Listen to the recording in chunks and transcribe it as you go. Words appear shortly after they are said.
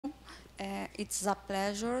It's a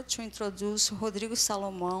pleasure to introduce Rodrigo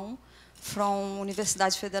Salomão from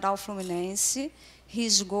Universidade Federal Fluminense.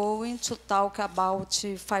 He's going to talk about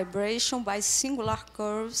fibration by singular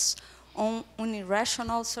curves on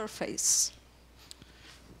unirational surface.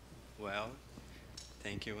 Well,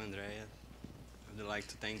 thank you, Andrea. I would like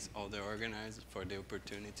to thank all the organizers for the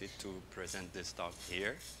opportunity to present this talk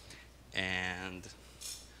here. And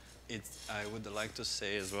I would like to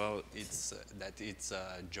say as well that it's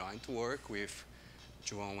a joint work with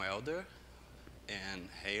João Helder and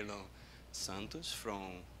Halo Santos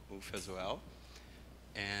from UF as well.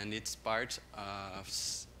 And it's part of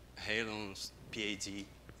Halo's PhD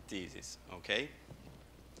thesis, okay?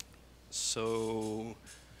 So,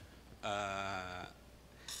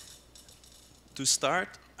 to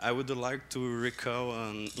start, I would like to recall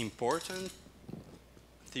an important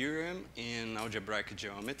theorem in algebraic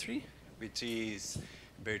geometry, which is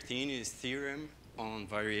Bertini's theorem on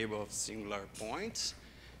variable of singular points,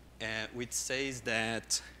 which says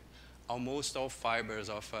that almost all fibers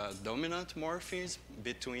of a dominant morphism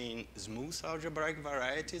between smooth algebraic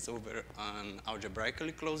varieties over an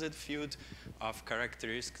algebraically closed field of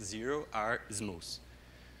characteristic 0 are smooth.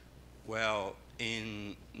 Well,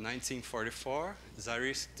 in 1944,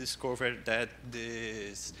 Zariski discovered that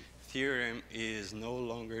this theorem is no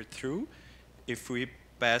longer true if we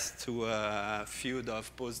pass to a field of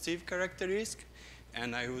positive characteristics.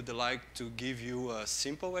 And I would like to give you a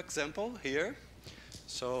simple example here.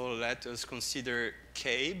 So let us consider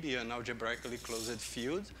K be an algebraically closed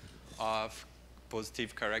field of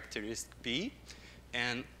positive characteristic P,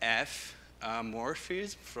 and F a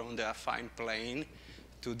morphism from the affine plane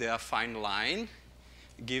to the affine line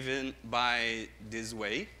given by this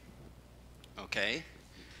way, okay?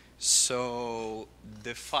 So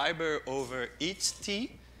the fiber over each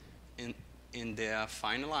T in the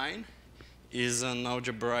affine line is an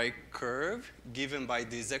algebraic curve given by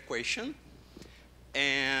this equation.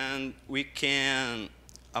 And we can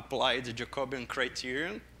apply the Jacobian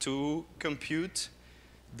criterion to compute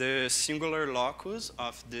the singular locus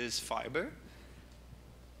of this fiber.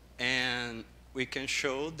 And we can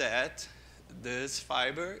show that this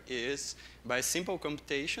fiber is, by simple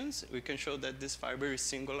computations, we can show that this fiber is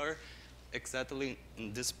singular exactly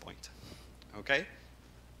in this point, okay?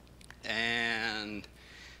 And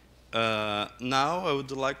now I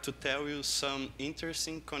would like to tell you some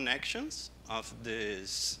interesting connections of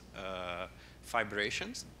these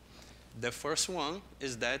fibrations. The first one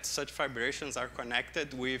is that such fibrations are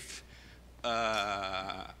connected with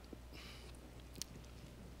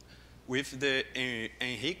the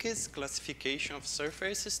Henrique's classification of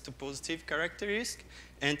surfaces to positive characteristics,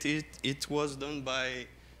 and it was done by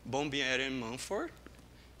Bombier and Mumford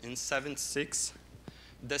in '76.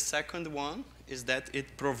 The second one is that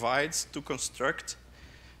it provides to construct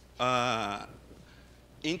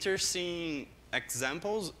interesting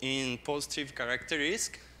examples in positive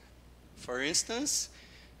characteristics. For instance,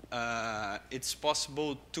 it's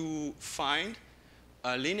possible to find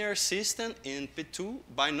a linear system in P2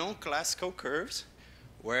 by non-classical curves,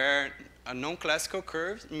 where a non-classical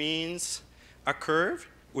curve means a curve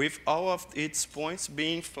with all of its points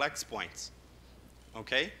being flex points,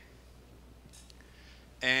 okay?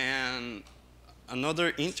 And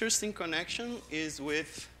another interesting connection is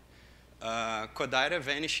with Kodaira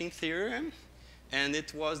vanishing theorem, and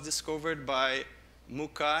it was discovered by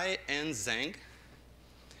Mukai and Zhang.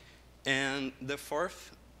 And the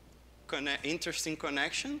fourth interesting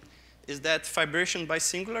connection is that fibration by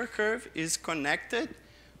singular curve is connected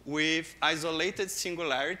with isolated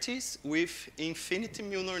singularities with infinity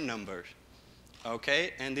Milnor numbers,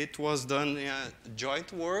 okay? And it was done in a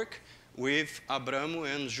joint work with Abramo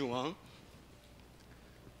and João.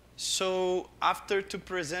 So after to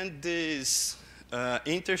present these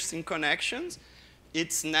interesting connections,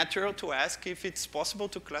 it's natural to ask if it's possible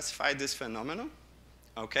to classify this phenomenon,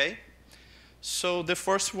 okay? So the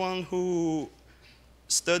first one who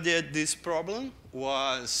studied this problem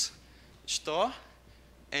was Stohr,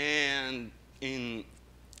 and in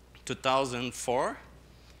 2004.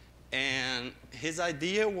 And his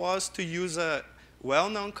idea was to use a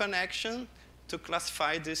well-known connection to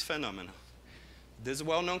classify this phenomenon. This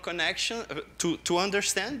well-known connection, to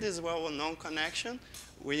understand this well-known connection,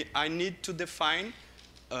 I need to define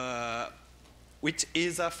which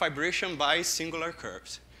is a fibration by singular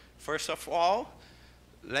curves. First of all,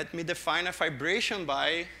 let me define a fibration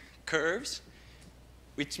by curves,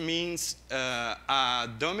 which means a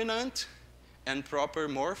dominant and proper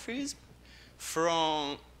morphism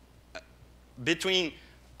between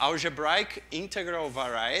algebraic integral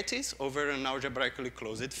varieties over an algebraically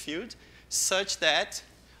closed field, such that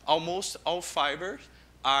almost all fibers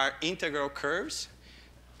are integral curves,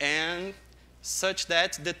 and such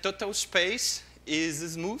that the total space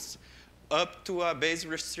is smooth up to a base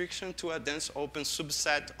restriction to a dense open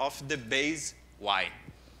subset of the base Y.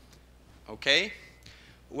 Okay?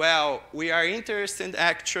 Well, we are interested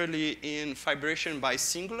actually in fibration by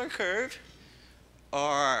singular curve,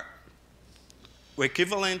 or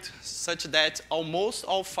equivalent such that almost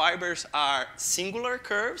all fibers are singular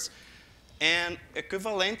curves, and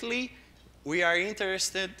equivalently, we are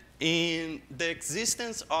interested in the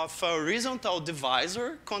existence of a horizontal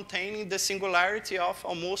divisor containing the singularity of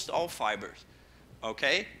almost all fibers.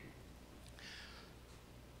 Okay?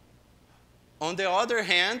 On the other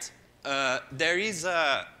hand, there is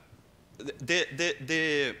the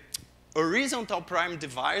horizontal prime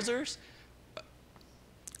divisors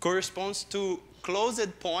corresponds to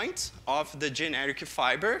closed points of the generic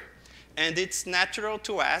fiber, and it's natural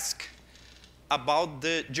to ask about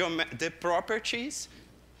the properties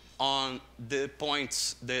on the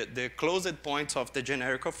points, the closed points of the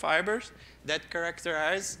generic fibers that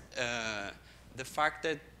characterize the fact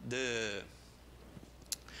that the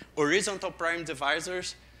horizontal prime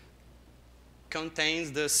divisors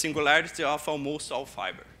contains the singularity of almost all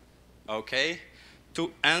fiber. Okay?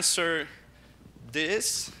 To answer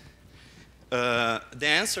this, the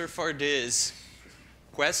answer for this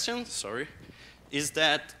question, is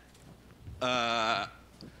that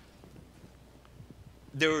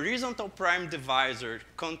the horizontal prime divisor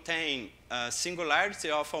contain a singularity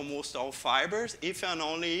of almost all fibers if and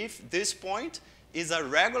only if this point is a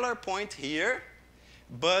regular point here,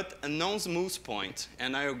 but a non-smooth point.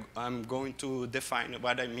 And I'm going to define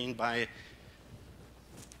what I mean by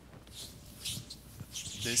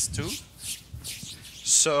these two.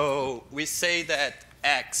 So we say that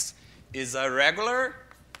X is a regular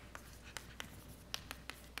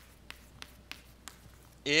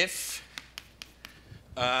if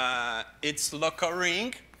its local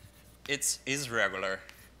ring is regular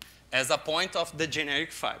as a point of the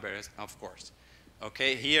generic fiber, of course.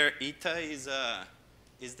 Okay, here eta is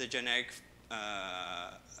the generic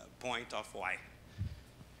point of Y.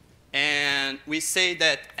 And we say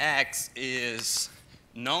that X is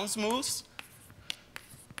non-smooth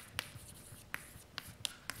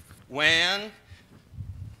when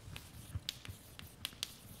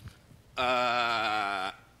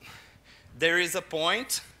there is a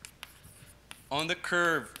point on the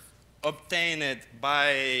curve obtained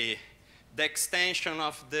by the extension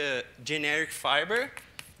of the generic fiber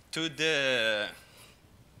to the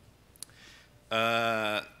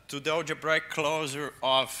algebraic closure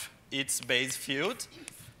of its base field,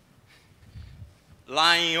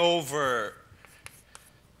 lying over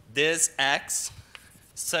this X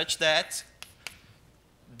such that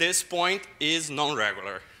this point is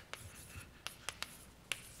non-regular.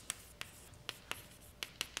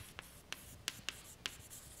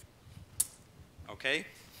 Okay?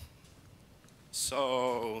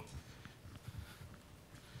 So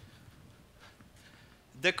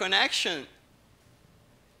the connection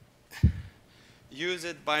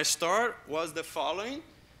used by Storr was the following.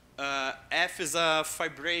 F is a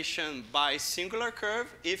fibration by singular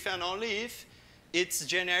curve if and only if its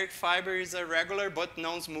generic fiber is a regular but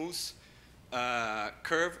non-smooth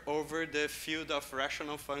curve over the field of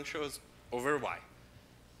rational functions over Y,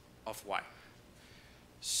 of Y.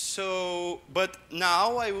 So, but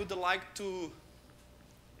now I would like to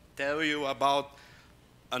tell you about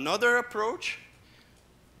another approach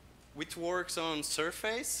which works on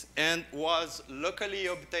surface and was locally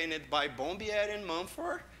obtained by Bombier and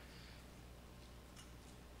Mumford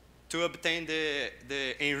to obtain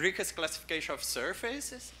the Enriquez classification of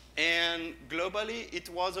surfaces, and globally it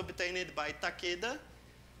was obtained by Takeda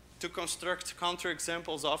to construct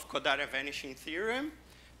counterexamples of Kodara vanishing theorem,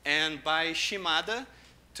 and by Shimada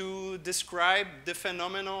to describe the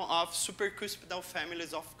phenomenon of supercuspidal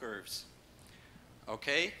families of curves.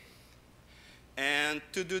 Okay? And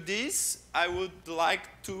to do this, I would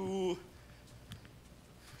like to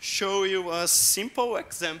show you a simple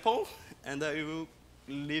example, and I will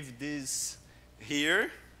leave this here.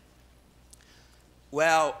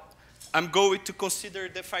 Well, I'm going to consider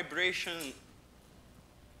the fibration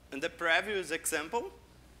in the previous example.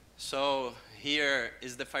 So here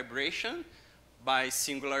is the fibration by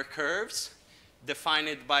singular curves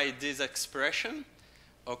defined by this expression,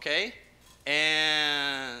 okay?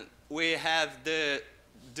 And we have the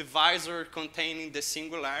divisor containing the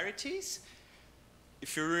singularities.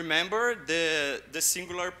 If you remember, the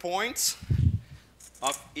singular points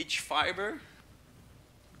of each fiber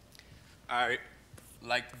are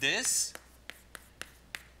like this.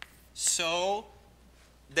 So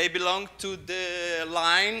they belong to the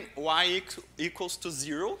line y equals to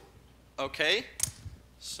 0, okay?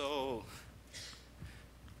 So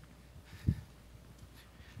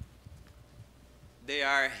they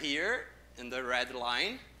are here in the red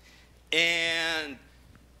line. And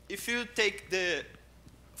if you take the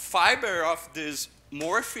fiber of this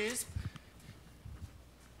morphism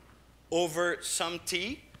over some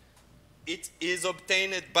t, it is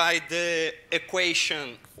obtained by the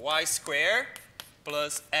equation y squared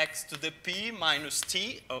plus x to the p minus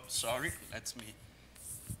t. Oh, sorry, let me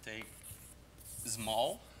take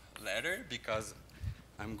small letter because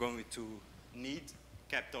I'm going to need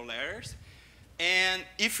capital letters. And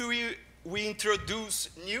if we introduce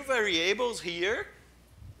new variables here,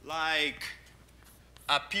 like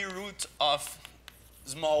a p root of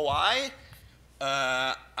small y,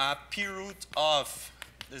 a p root of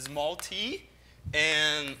the small t,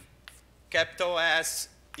 and capital S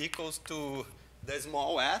equals to the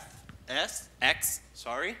small x,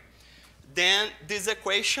 sorry, then this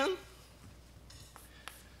equation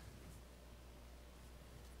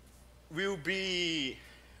will be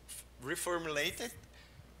reformulated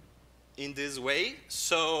in this way.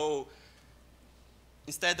 So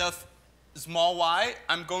instead of small y,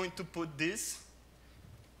 I'm going to put this.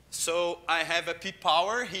 So I have a p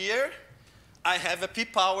power here, I have a p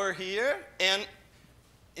power here, and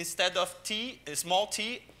instead of t, a small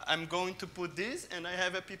t, I'm going to put this, and I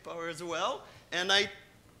have a p power as well, and I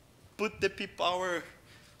put the p power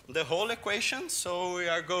the whole equation. So we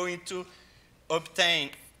are going to obtain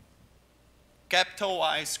capital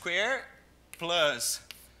Y squared plus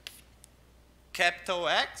capital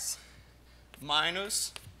X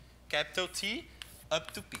minus capital T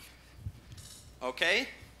up to P. Okay?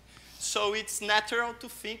 So it's natural to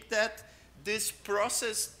think that this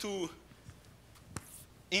process to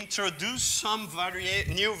introduce some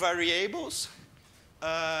new variables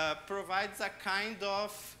provides a kind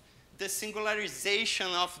of the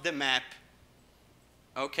singularization of the map.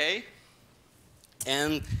 Okay?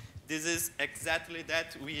 And this is exactly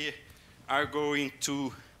that we are going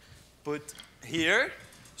to put here.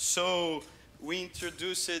 So we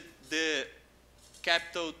introduced the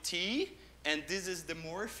capital T, and this is the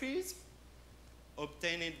morphism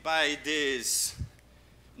obtained by this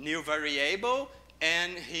new variable.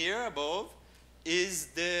 And here above is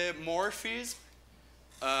the morphism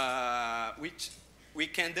which we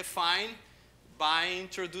can define by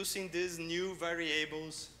introducing these new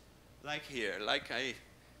variables like here, like I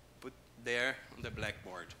put there on the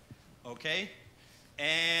blackboard. Okay?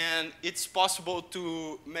 And it's possible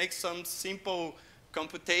to make some simple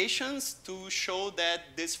computations to show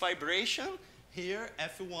that this fibration here,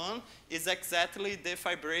 F1, is exactly the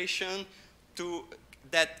fibration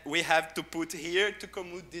that we have to put here to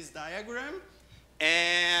commute this diagram.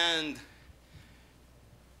 And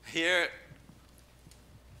here,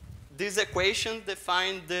 this equation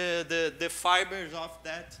defines the fibers of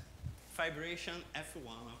that fibration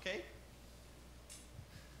F1, okay?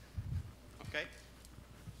 Okay?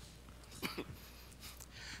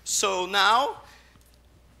 So now,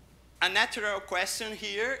 a natural question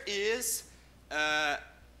here is,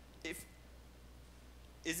 if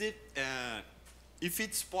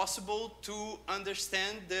it's possible to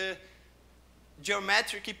understand the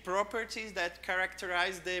geometric properties that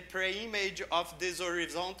characterize the preimage of these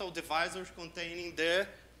horizontal divisors containing the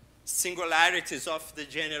singularities of the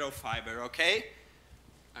general fiber, okay?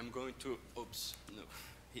 I'm going to, oops, no,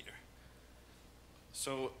 here.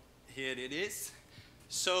 So here it is.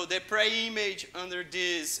 So the preimage under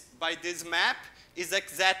this, by this map, is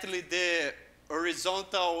exactly the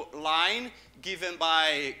horizontal line given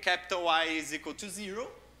by capital Y is equal to 0,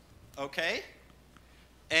 okay?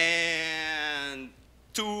 And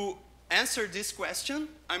to answer this question,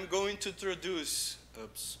 I'm going to introduce,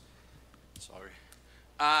 oops, sorry,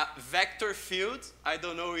 a vector field. I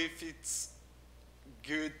don't know if it's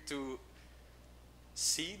good to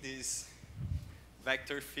see this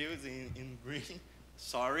vector field in green,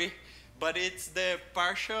 sorry, but it's the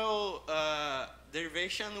partial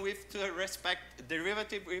derivative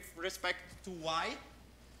with respect to y,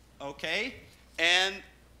 okay? And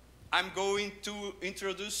I'm going to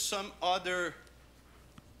introduce some other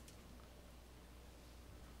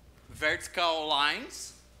vertical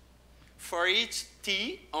lines. For each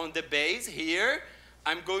t on the base here,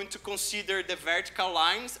 I'm going to consider the vertical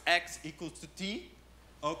lines x equals to t,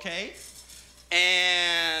 okay?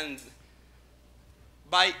 And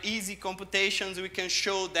by easy computations, we can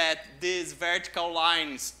show that these vertical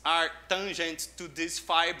lines are tangent to these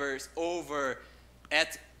fibers over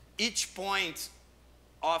at each point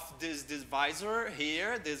of this divisor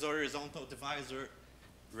here, this horizontal divisor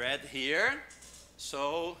red here.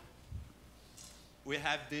 So we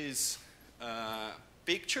have this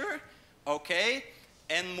picture, okay?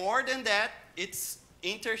 And more than that, it's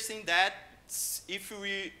interesting that if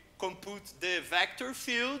we compute the vector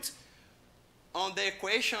field on the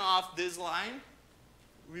equation of this line,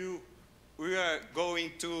 we are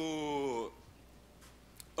going to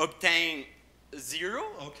obtain 0,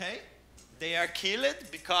 okay? They are killed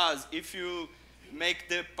because if you make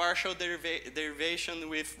the partial derivation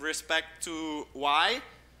with respect to y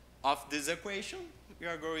of this equation, we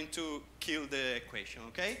are going to kill the equation,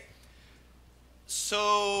 okay?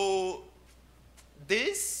 So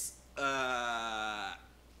this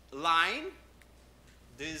line,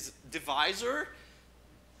 this divisor,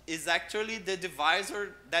 is actually the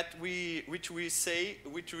divisor that which we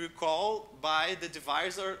call by the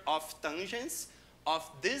divisor of tangents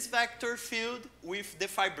of this vector field with the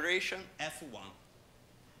fibration F1.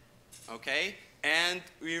 Okay? And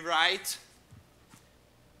we write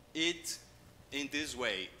it in this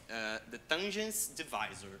way, the tangents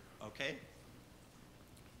divisor, okay?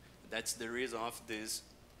 That's the reason of this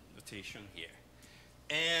notation here.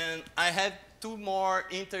 And I have two more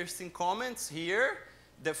interesting comments here.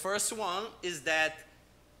 The first one is that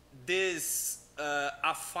this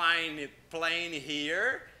affine plane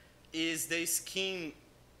here is the scheme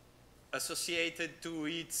associated to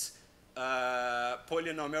its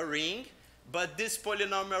polynomial ring, but this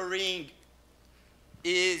polynomial ring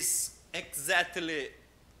is exactly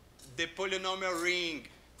the polynomial ring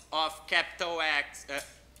of capital X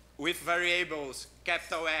with variables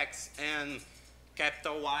capital X and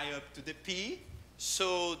capital Y up to the P.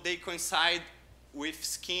 So they coincide with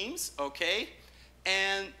schemes, okay?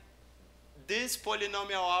 And this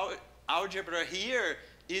polynomial algebra here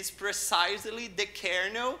is precisely the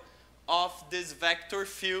kernel of this vector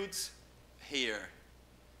fields here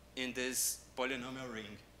in this polynomial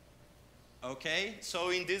ring. Okay? So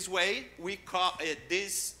in this way, we call it,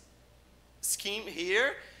 this scheme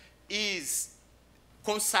here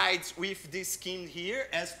coincides with this scheme here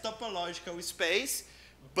as topological space,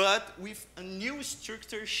 but with a new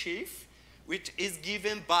structure sheaf, which is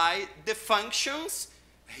given by the functions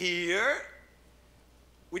here,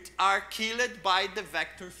 which are killed by the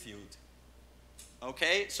vector field.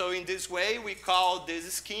 Okay? So in this way, we call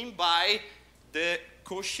this scheme by the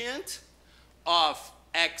quotient of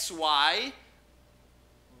xy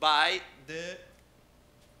by the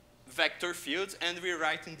vector fields, and we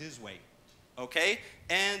write in this way. Okay?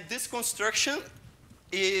 And this construction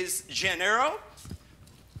is general.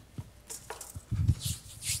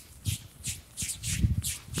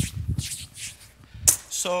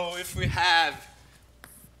 So if we have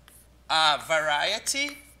a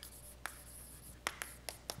variety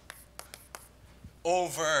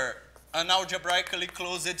over an algebraically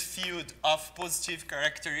closed field of positive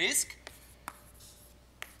characteristic,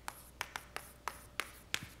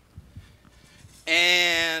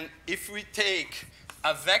 and if we take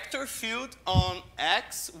a vector field on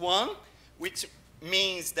x1, which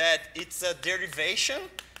means that it's a derivation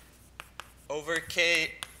over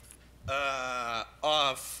k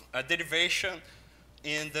of a derivation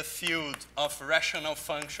in the field of rational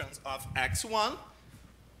functions of x1,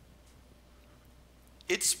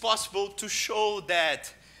 it's possible to show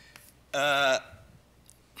that the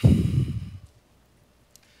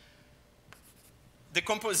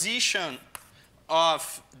composition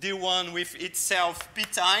of D1 with itself p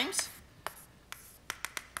times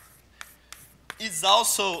is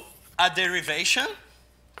also a derivation.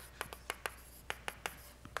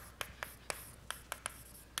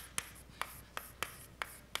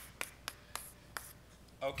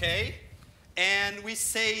 Okay? And we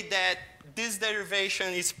say that this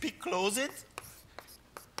derivation is p-closed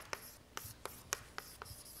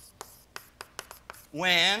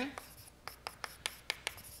when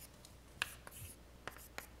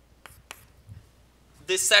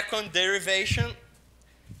the second derivation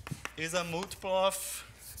is a multiple of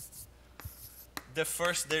the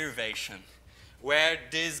first derivation, where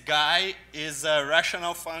this guy is a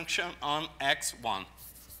rational function on x1.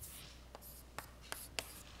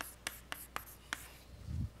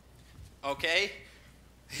 Okay?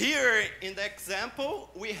 Here in the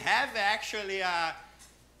example, we have actually a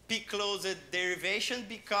p-closed derivation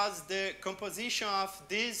because the composition of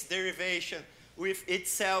this derivation with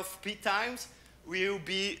itself p times will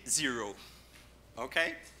be 0.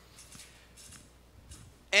 Okay?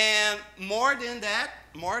 And more than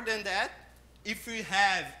that, if we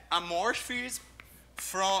have amorphism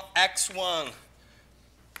from x1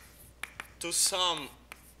 to some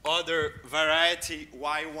other variety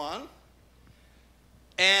y1,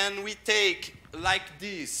 and we take like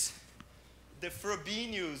this the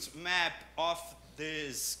Frobenius map of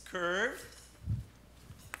this curve.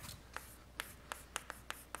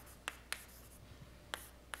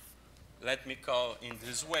 Let me call in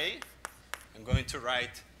this way. I'm going to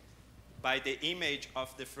write by the image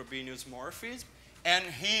of the Frobenius morphism. And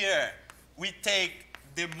here we take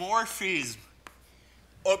the morphism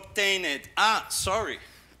obtained. Sorry.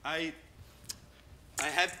 I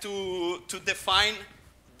have to define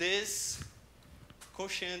this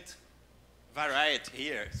quotient variety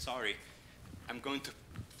here. Sorry. I'm going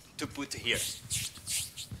to put here.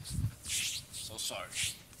 So sorry.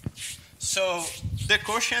 So the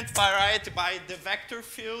quotient variety by the vector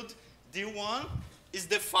field D1 is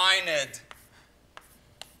defined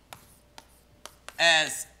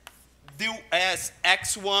as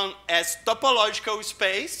x1 as topological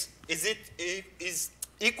space. Is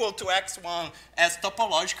equal to x1 as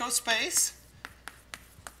topological space,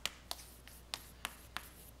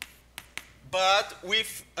 but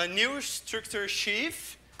with a new structure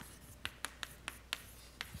sheaf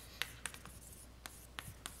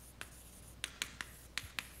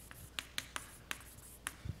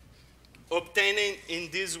obtaining in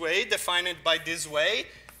this way, defined by this way.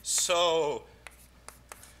 So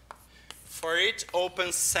for each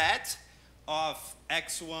open set of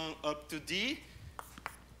x1 up to d,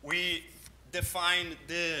 we define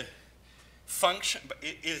the function.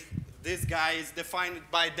 This guy is defined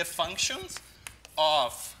by the functions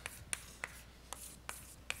of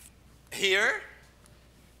here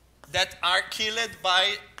that are killed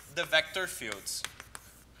by the vector fields.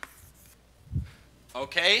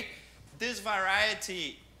 Okay? This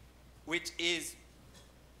variety, which is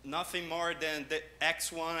nothing more than the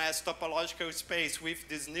x1 as topological space with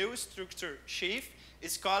this new structure sheaf,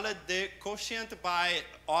 is called the quotient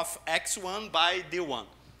of x1 by d1.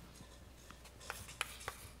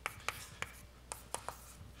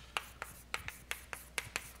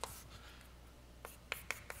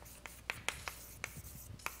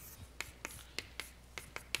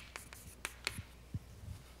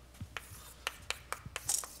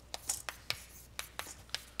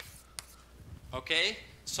 Okay,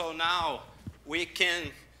 so now we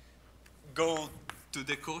can go to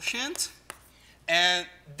the quotient, and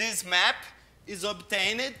this map is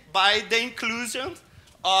obtained by the inclusion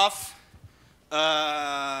of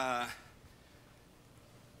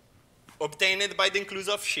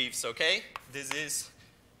sheaves. Okay, this is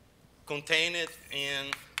contained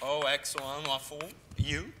in OX1 of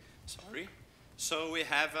U. Sorry, so we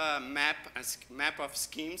have a map of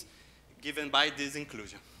schemes given by this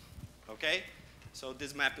inclusion. Okay. So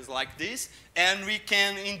this map is like this, and we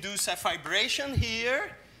can induce a fibration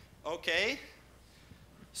here, okay?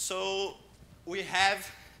 So we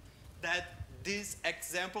have that this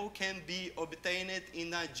example can be obtained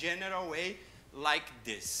in a general way like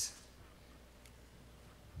this,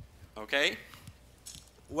 okay?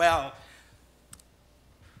 Well,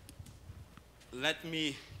 let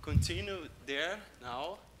me continue there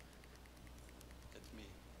now.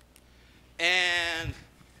 And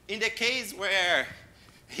in the case where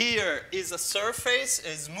here is a surface,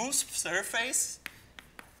 a smooth surface,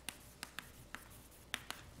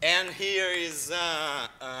 and here is a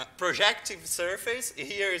projective surface,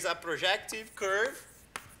 here is a projective curve,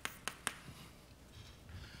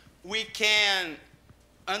 we can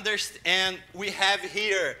understand, we have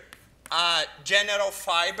here a general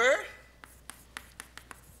fiber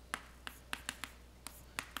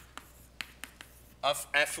of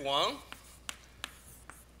F1.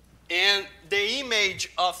 And the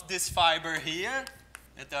image of this fiber here,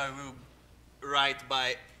 that I will write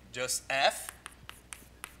by just F,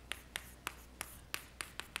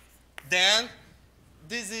 then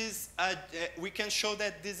this is we can show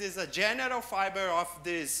that this is a general fiber of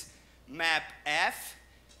this map F,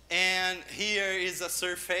 and here is a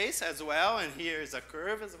surface as well, and here is a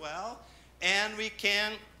curve as well, and we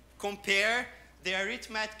can compare the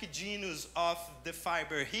arithmetic genus of the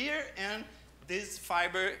fiber here and this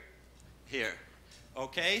fiber here,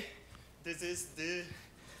 okay? This is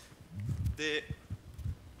the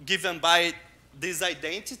given by this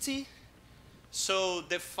identity. So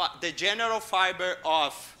the general fiber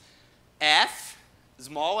of F,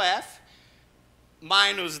 small f,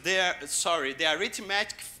 minus the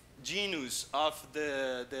arithmetic genus of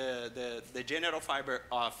the general fiber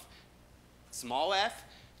of small f,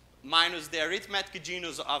 minus the arithmetic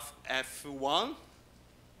genus of F1,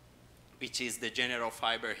 which is the general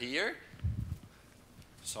fiber here.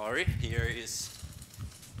 Sorry, here is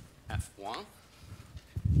F1,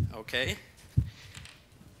 okay,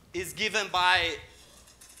 is given by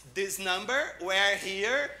this number, where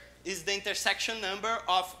here is the intersection number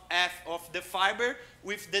of F of the fiber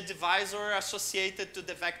with the divisor associated to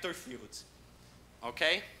the vector fields.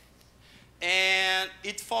 okay? And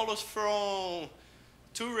it follows from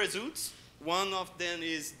two results. One of them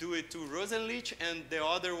is due to Rosenlich, and the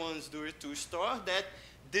other one is due to Storr, that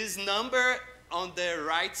this number on the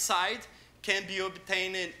right side can be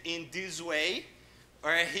obtained in this way,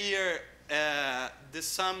 where here the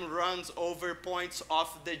sum runs over points of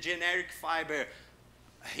the generic fiber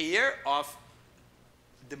here of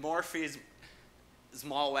the morphism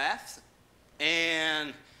small f,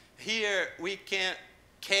 and here we can,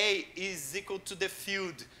 k is equal to the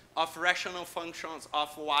field of rational functions of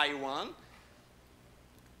y1,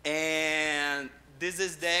 and this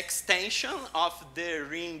is the extension of the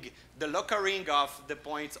ring, the local ring of the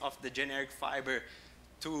points of the generic fiber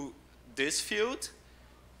to this field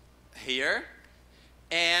here,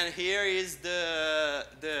 and here is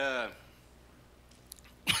the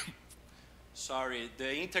sorry,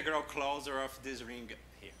 the integral closure of this ring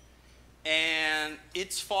here. And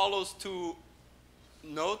it follows to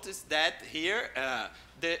notice that here,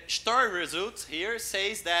 the Storr results here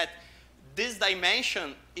says that this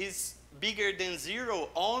dimension is bigger than 0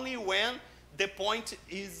 only when the point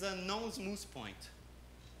is a non-smooth point.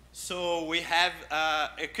 So we have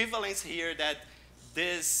equivalence here that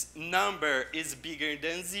this number is bigger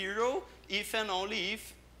than 0 if and only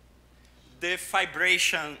if the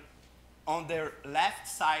fibration on the left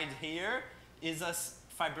side here is a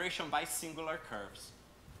fibration by singular curves,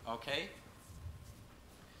 okay?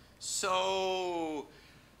 So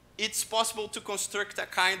it's possible to construct a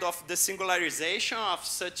kind of the singularization of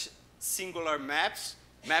such singular maps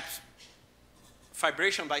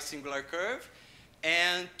fibration by singular curve.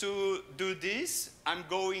 And to do this, I'm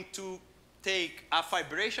going to take a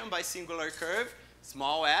fibration by singular curve,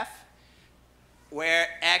 small f, where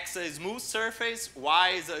x is a smooth surface, y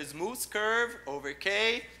is a smooth curve over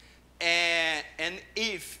k, and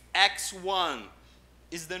if x1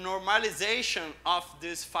 is the normalization of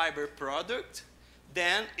this fiber product,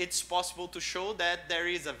 then it's possible to show that there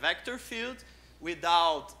is a vector field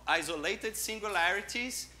without isolated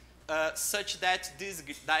singularities such that this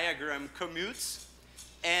diagram commutes.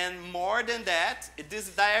 And more than that, this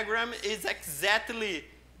diagram is exactly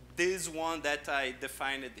this one that I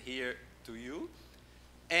defined here to you.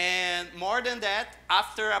 And more than that,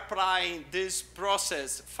 after applying this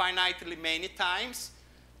process finitely many times,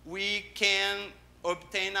 we can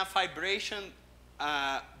obtain a fibration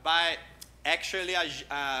by actually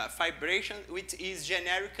a fibration which is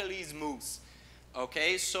generically smooth.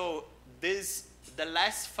 Okay, so the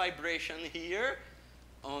last fibration here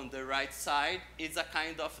on the right side is a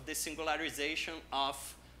kind of the singularization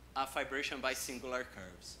of a fibration by singular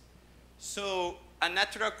curves. So a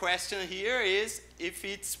natural question here is if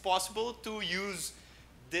it's possible to use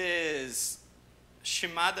this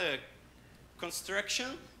Shimada construction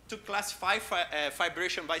to classify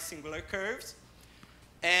fibration by singular curves.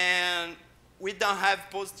 And we don't have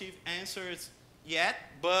positive answers yet,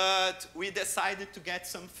 but we decided to get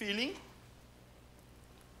some feeling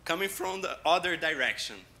coming from the other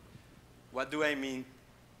direction. What do I mean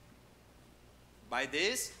by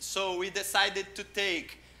this? So we decided to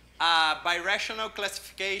take a birational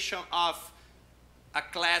classification of a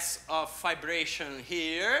class of fibration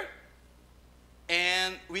here,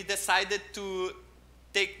 and we decided to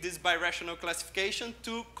take this birational classification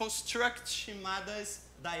to construct Shimada's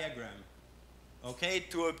diagram, okay,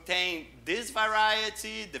 to obtain this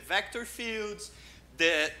variety, the vector fields,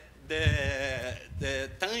 the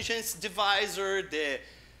tangents divisor, the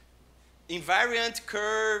invariant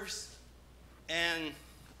curves, and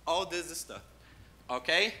all this stuff,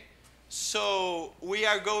 okay? So we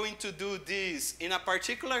are going to do this in a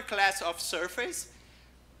particular class of surface,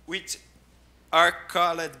 which are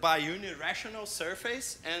called by unirational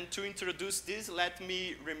surface. And to introduce this, let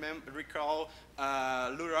me recall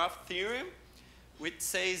Algebraic theorem, which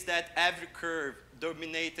says that every curve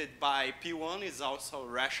dominated by P1 is also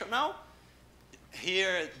rational.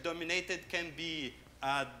 Here, dominated can be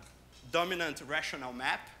a dominant rational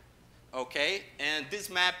map, okay? And this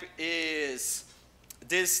map is,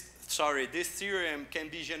 this theorem can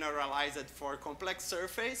be generalized for complex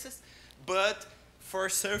surfaces, but for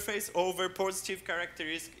surface over positive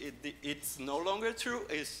characteristic, it's no longer true,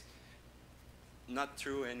 it's not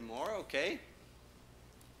true anymore, okay?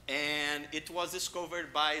 And it was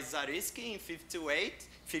discovered by Zariski in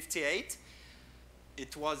 58.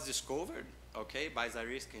 It was discovered, okay, by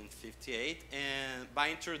Zariski in 58, and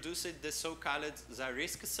by introducing the so-called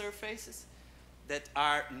Zariski surfaces that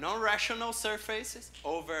are non-rational surfaces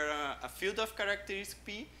over a field of characteristic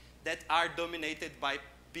P that are dominated by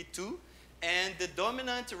P2, and the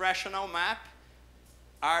dominant rational map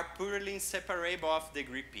are purely inseparable of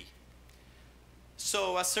degree P.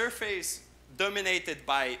 So a surface dominated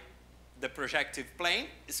by the projective plane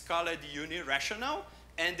is called unirational,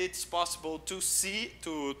 and it's possible to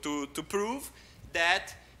prove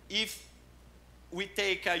that if we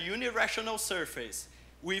take a unirational surface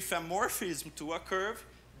with a morphism to a curve,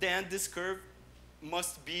 then this curve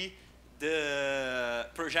must be the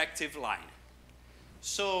projective line.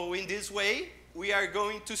 So in this way, we are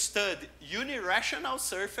going to study unirational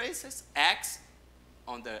surfaces, X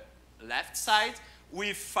on the left side,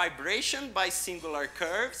 with fibration by singular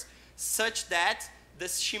curves, such that the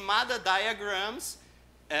Shimada diagrams,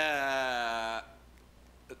 the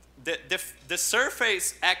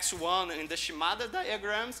surface x1 in the Shimada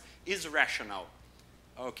diagrams is rational,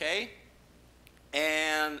 okay?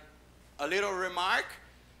 And a little remark,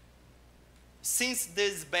 since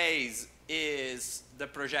this base is the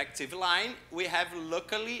projective line, we have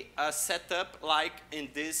locally a setup like in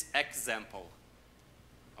this example,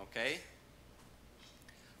 okay?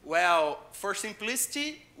 Well, for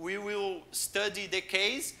simplicity, we will study the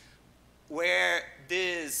case where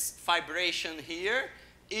this fibration here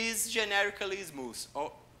is generically smooth.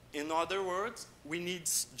 Or, in other words, we need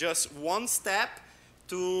just one step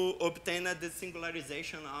to obtain a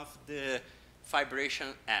desingularization of the fibration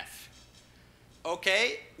F.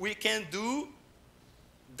 Okay, we can do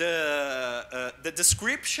the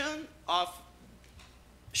description of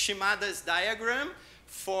Shimada's diagram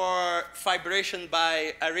for fibration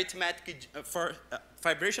by arithmetic,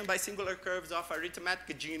 fibration by singular curves of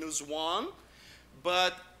arithmetic genus 1,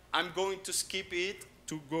 but I'm going to skip it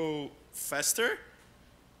to go faster,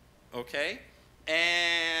 okay?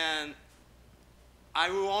 And I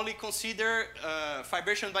will only consider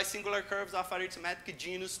fibration by singular curves of arithmetic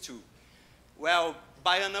genus 2. Well,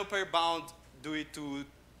 by an upper bound due to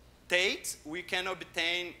Tate, we can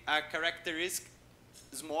obtain a characteristic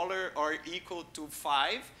smaller or equal to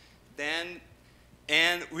 5, then,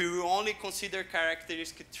 and we will only consider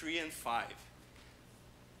characteristic 3 and 5.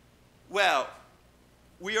 Well,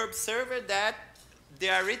 we observed that the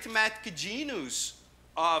arithmetic genus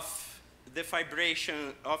of the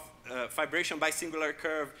fibration by singular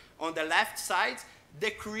curve on the left side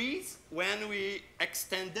decrease when we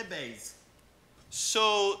extend the base.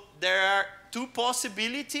 So there are two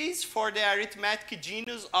possibilities for the arithmetic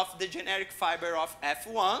genus of the generic fiber of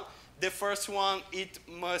F1. The first one, it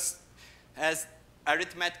must has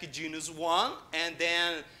arithmetic genus 1, and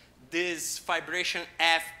then this fibration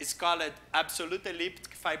F is called absolute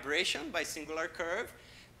elliptic fibration by singular curve,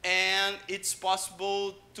 and it's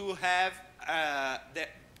possible to have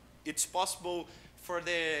it's possible for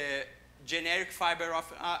the generic fiber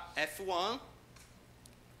of F1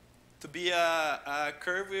 to be a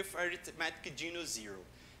curve with arithmetic genus 0.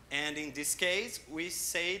 And in this case, we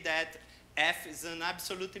say that F is an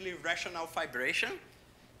absolutely rational fibration,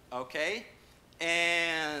 okay?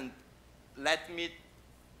 And let me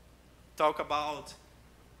talk about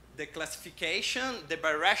the classification, the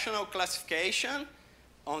birational classification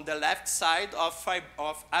on the left side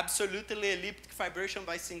of absolutely elliptic fibration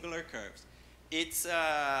by singular curves. It's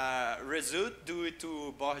a result due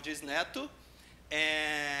to Borges Neto,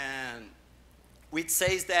 and which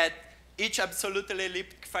says that each absolutely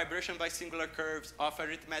elliptic fibration by singular curves of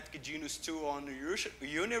arithmetic genus 2 on a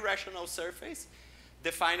unirational surface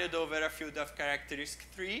defined over a field of characteristic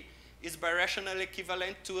 3 is birational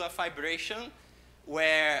equivalent to a fibration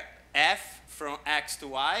where F from X to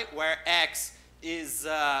Y, where X is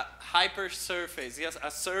a hypersurface, yes,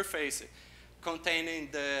 a surface containing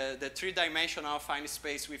the three-dimensional affine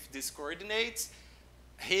space with these coordinates.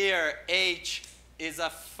 Here, H is a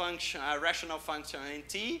function, a rational function in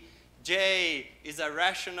T. J is a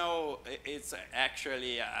rational, it's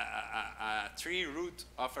actually a tree root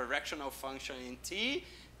of a rational function in T.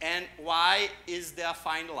 And Y is the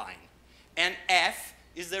affine line. And F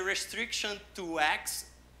is the restriction to X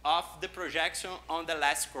of the projection on the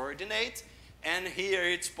last coordinate. And here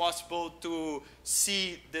it's possible to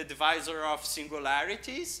see the divisor of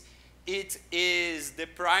singularities. It is the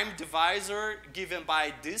prime divisor given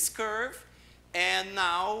by this curve. And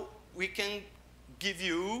now we can give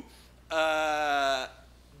you the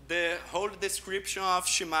whole description of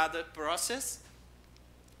Shimada process,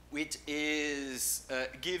 which is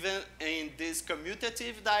given in this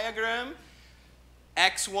commutative diagram.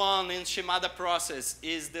 X1 in Shimada process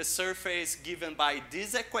is the surface given by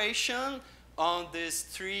this equation on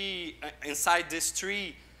this inside this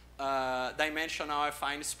three dimensional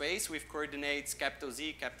affine space with coordinates capital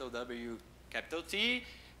Z, capital W, capital T.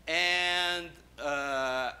 And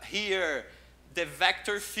here, the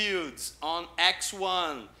vector fields on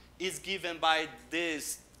X1 is given by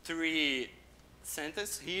these three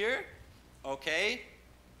sentences here, okay?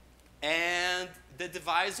 And the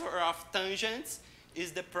divisor of tangents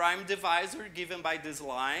is the prime divisor given by this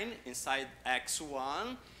line inside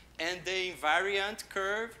x1, and the invariant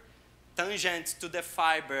curve tangent to the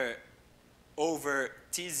fiber over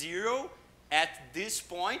T0 at this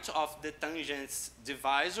point of the tangents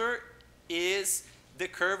divisor is the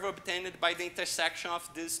curve obtained by the intersection of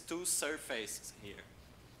these two surfaces here.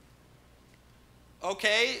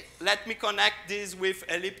 Okay, let me connect this with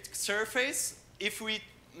elliptic surface. If we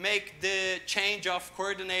make the change of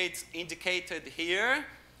coordinates indicated here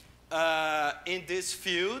in this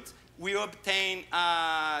field, we obtain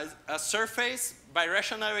a surface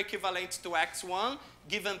birational equivalent to x1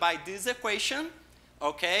 given by this equation,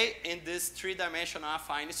 okay, in this three-dimensional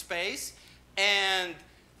affine space. And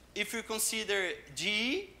if you consider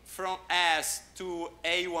G from S to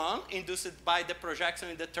A1 induced by the projection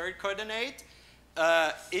in the third coordinate,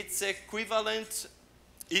 it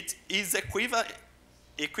is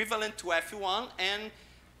equivalent to F1 and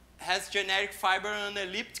has generic fiber on an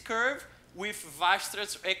elliptic curve with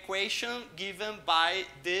Weierstrass equation given by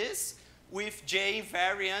this with J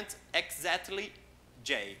invariant exactly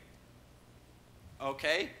J.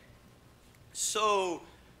 Okay? So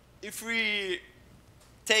if we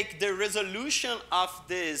take the resolution of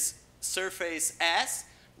this surface S,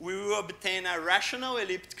 we will obtain a rational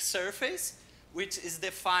elliptic surface, which is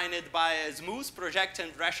defined by a smooth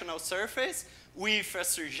projected rational surface with a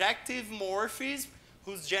surjective morphism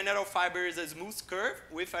whose general fiber is a smooth curve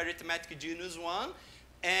with arithmetic genus 1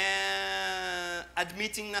 and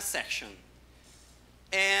admitting a section.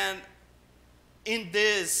 And in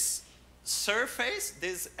this surface,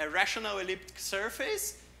 this irrational elliptic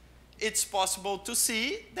surface, it's possible to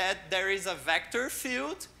see that there is a vector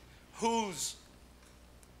field whose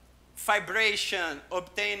fibration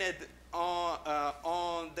obtained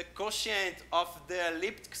on the quotient of the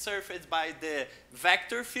elliptic surface by the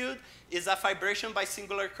vector field is a fibration by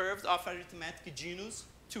singular curves of arithmetic genus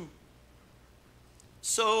 2.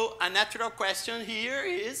 So a natural question here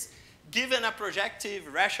is, given a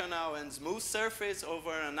projective, rational, and smooth surface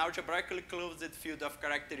over an algebraically closed field of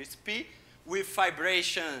characters P with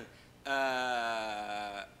fibration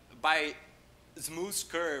by smooth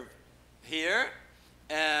curve here,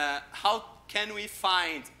 how can we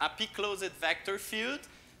find a P-closed vector field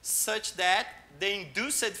such that the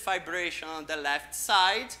induced fibration on the left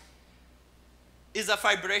side is a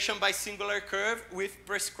fibration by singular curve with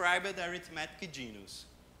prescribed arithmetic genus?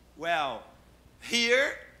 Well,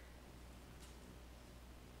 here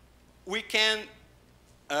we can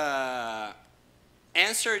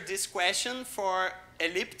answer this question for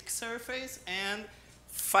elliptic surface and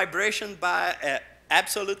fibration by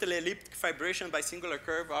absolutely elliptic fibration by singular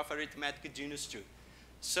curve of arithmetic genus 2.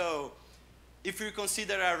 So if we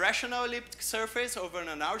consider a rational elliptic surface over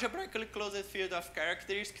an algebraically closed field of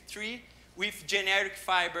characteristic 3 with generic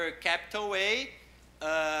fiber capital A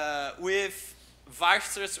with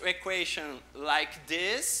Weierstrass equation like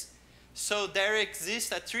this, so there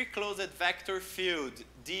exists a three-closed vector field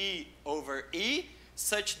D over E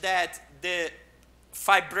such that the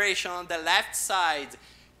fibration on the left side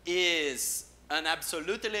is an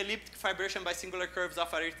absolutely elliptic fibration by singular curves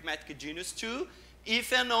of arithmetic genus 2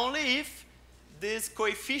 if and only if this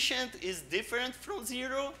coefficient is different from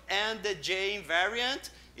 0 and the J invariant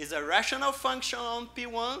is a rational function on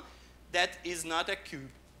P1 that is not a cube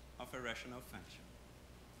of a rational function.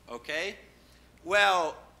 Okay?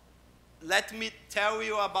 Well, let me tell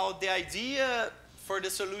you about the idea for the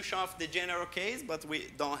solution of the general case, but we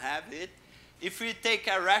don't have it. If we take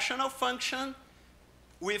a rational function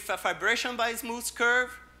with a fibration by smooth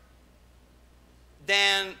curve,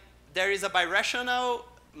 then there is a birational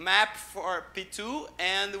map for P2,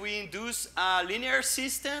 and we induce a linear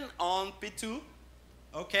system on P2,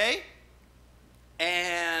 okay?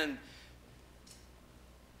 And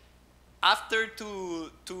after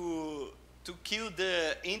to kill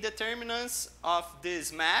the indeterminants of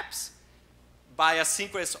these maps by a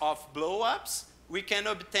sequence of blow-ups, we can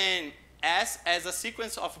obtain S as a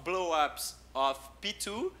sequence of blow-ups of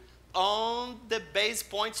P2 on the base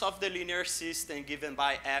points of the linear system given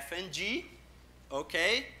by F and G,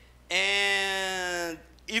 okay? And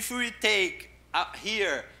if we take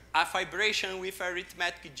here a fibration with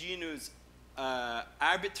arithmetic genus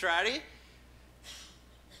arbitrary,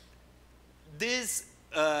 this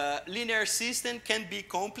linear system can be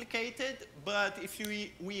complicated, but if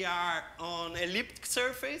we are on elliptic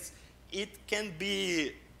surface, it can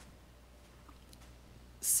be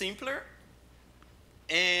simpler.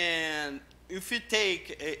 And if you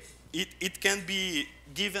take, it can be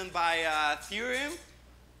given by a theorem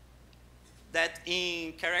that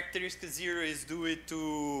in characteristic 0 is due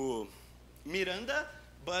to Miranda,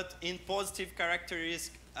 but in positive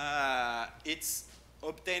characteristic, it's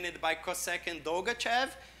obtained by Kosek and Dolgachev,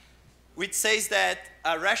 which says that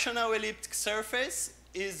a rational elliptic surface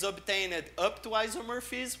is obtained up to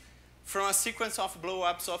isomorphism from a sequence of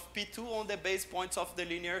blow-ups of P2 on the base points of the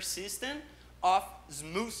linear system of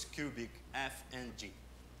smooth cubic F and G.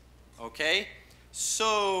 Okay?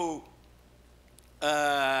 So,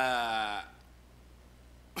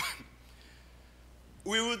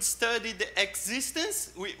 we would study the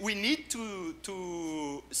existence, we need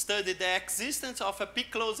to study the existence of a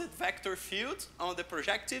P-closed vector field on the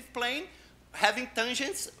projective plane having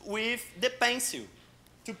tangents with the pencil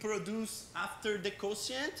to produce, after the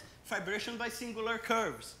quotient, fibration by singular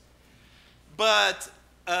curves. But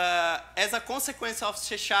as a consequence of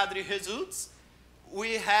Szeszadry results,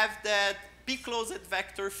 we have that P-closed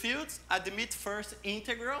vector fields admit first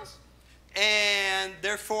integrals, and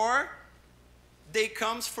therefore, they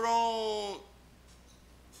comes from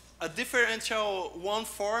a differential one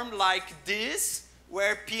form like this,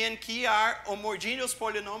 where P and Q are homogeneous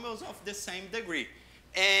polynomials of the same degree.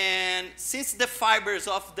 And since the fibers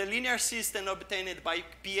of the linear system obtained by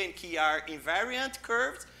P and Q are invariant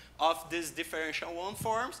curves of these differential one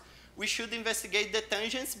forms, we should investigate the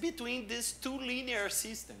tangents between these two linear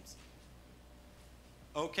systems.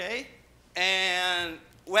 Okay? And,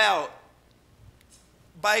 well,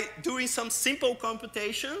 by doing some simple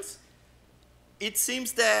computations, it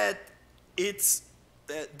seems that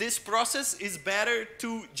this process is better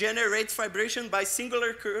to generate fibration by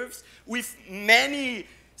singular curves with many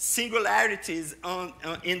singularities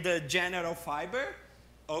in the general fiber,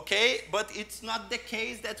 okay? But it's not the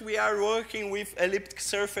case that we are working with elliptic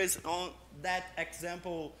surface on that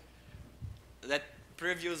example, that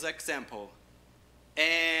previous example.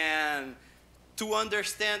 And to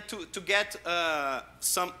understand, to get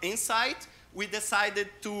some insight, we decided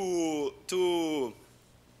to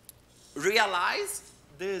realize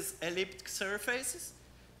these elliptic surfaces,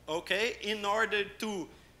 okay, in order to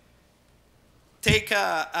take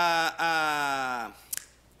a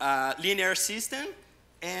linear system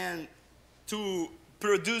and to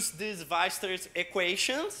produce these Weierstrass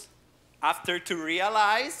equations after to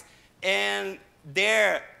realize, and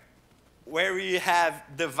there, where we have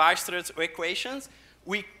the Weierstrass equations,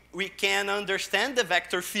 we can understand the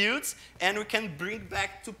vector fields, and we can bring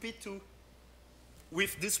back to P2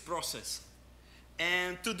 with this process.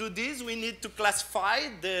 And to do this, we need to classify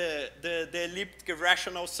the elliptic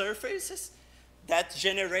rational surfaces that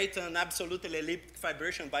generate an absolutely elliptic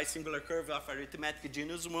fibration by singular curve of arithmetic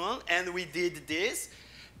genus 1, and we did this.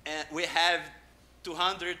 And we have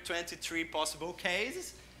 223 possible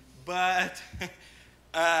cases, but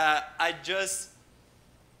I'm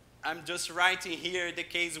just writing here the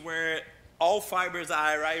case where all fibers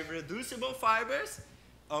are irreducible fibers,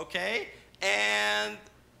 okay? And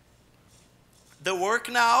the work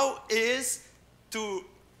now is to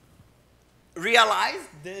realize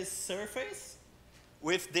this surface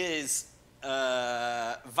with this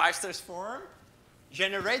Weierstrass form,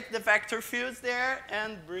 generate the vector fields there,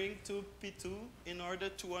 and bring to P2 in order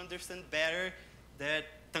to understand better the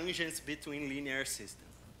tangents between linear systems.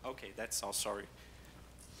 Okay, that's all, sorry.